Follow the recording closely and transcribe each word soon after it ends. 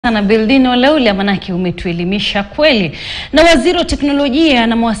Sana Bildino Laule manake umetuelimisha kweli. Na waziri wa teknolojia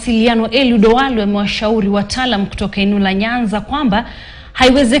na mawasiliano Eliud Owalo amewashauri wataalamu kutoka eneo la Nyanza kwamba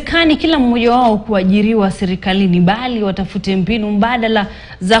haiwezekani kila mmoja wao kuajiriwa serikalini, bali watafute mbinu mbadala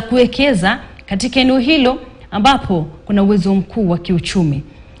za kuwekeza katika eneo hilo ambapo kuna uwezo mkuu wa kiuchumi.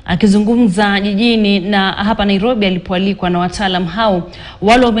 Akizungumza jijini na hapa Nairobi alipoalikwa na wataalamu hao,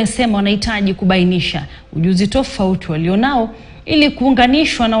 wale wamesema wanahitaji kubainisha ujuzi tofauti walionao ili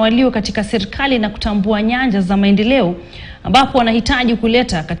kuunganishwa na walio katika serikali na kutambua nyanja za maendeleo ambapo wanahitaji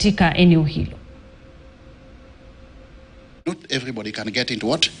kuleta katika eneo hilo. Not everybody can get into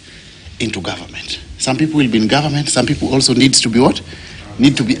what? Into government. Some people will be in government, some people also needs to be what?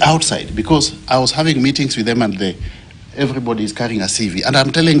 Need to be outside, because I was having meetings with them and everybody is carrying a CV and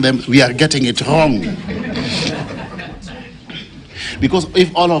I'm telling them we are getting it wrong. Because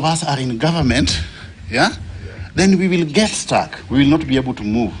if all of us are in government, yeah, then we will get stuck. We will not be able to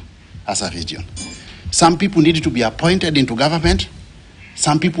move as a region. Some people need to be appointed into government.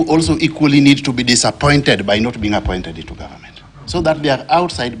 Some people also equally need to be disappointed by not being appointed into government, so that they are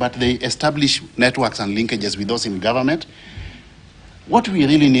outside but they establish networks and linkages with those in government. What we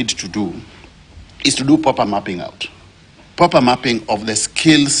really need to do is to do proper mapping out. Proper mapping of the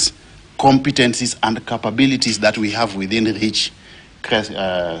skills, competencies and capabilities that we have within each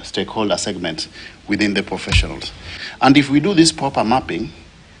stakeholder segment within the professionals. And if we do this proper mapping,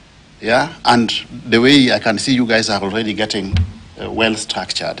 yeah, and the way I can see you guys are already getting well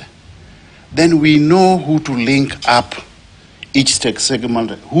structured, then we know who to link up each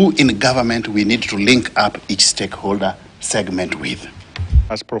segment, who in government we need to link up each stakeholder segment with.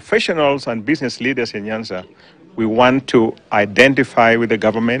 As professionals and business leaders in Nyanza, we want to identify with the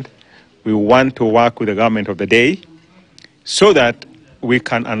government, we want to work with the government of the day, so that we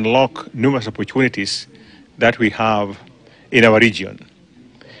can unlock numerous opportunities that we have in our region.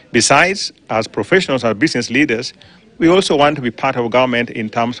 Besides, as professionals and business leaders, we also want to be part of government in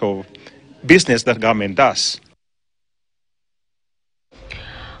terms of business that government does.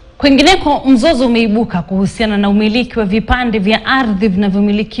 Kwingineko, mzozo umeibuka kuhusiana na umiliki wa vipande vya ardhi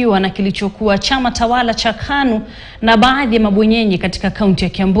vinavyomilikiwa na kilichokuwa chama tawala cha KANU na baadhi ya mabwenyenye katika kaunti ya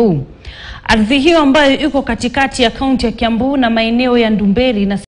Kiambu. Ardhi hiyo ambayo iko katikati ya kaunti ya Kiambu na maeneo ya Ndumberi na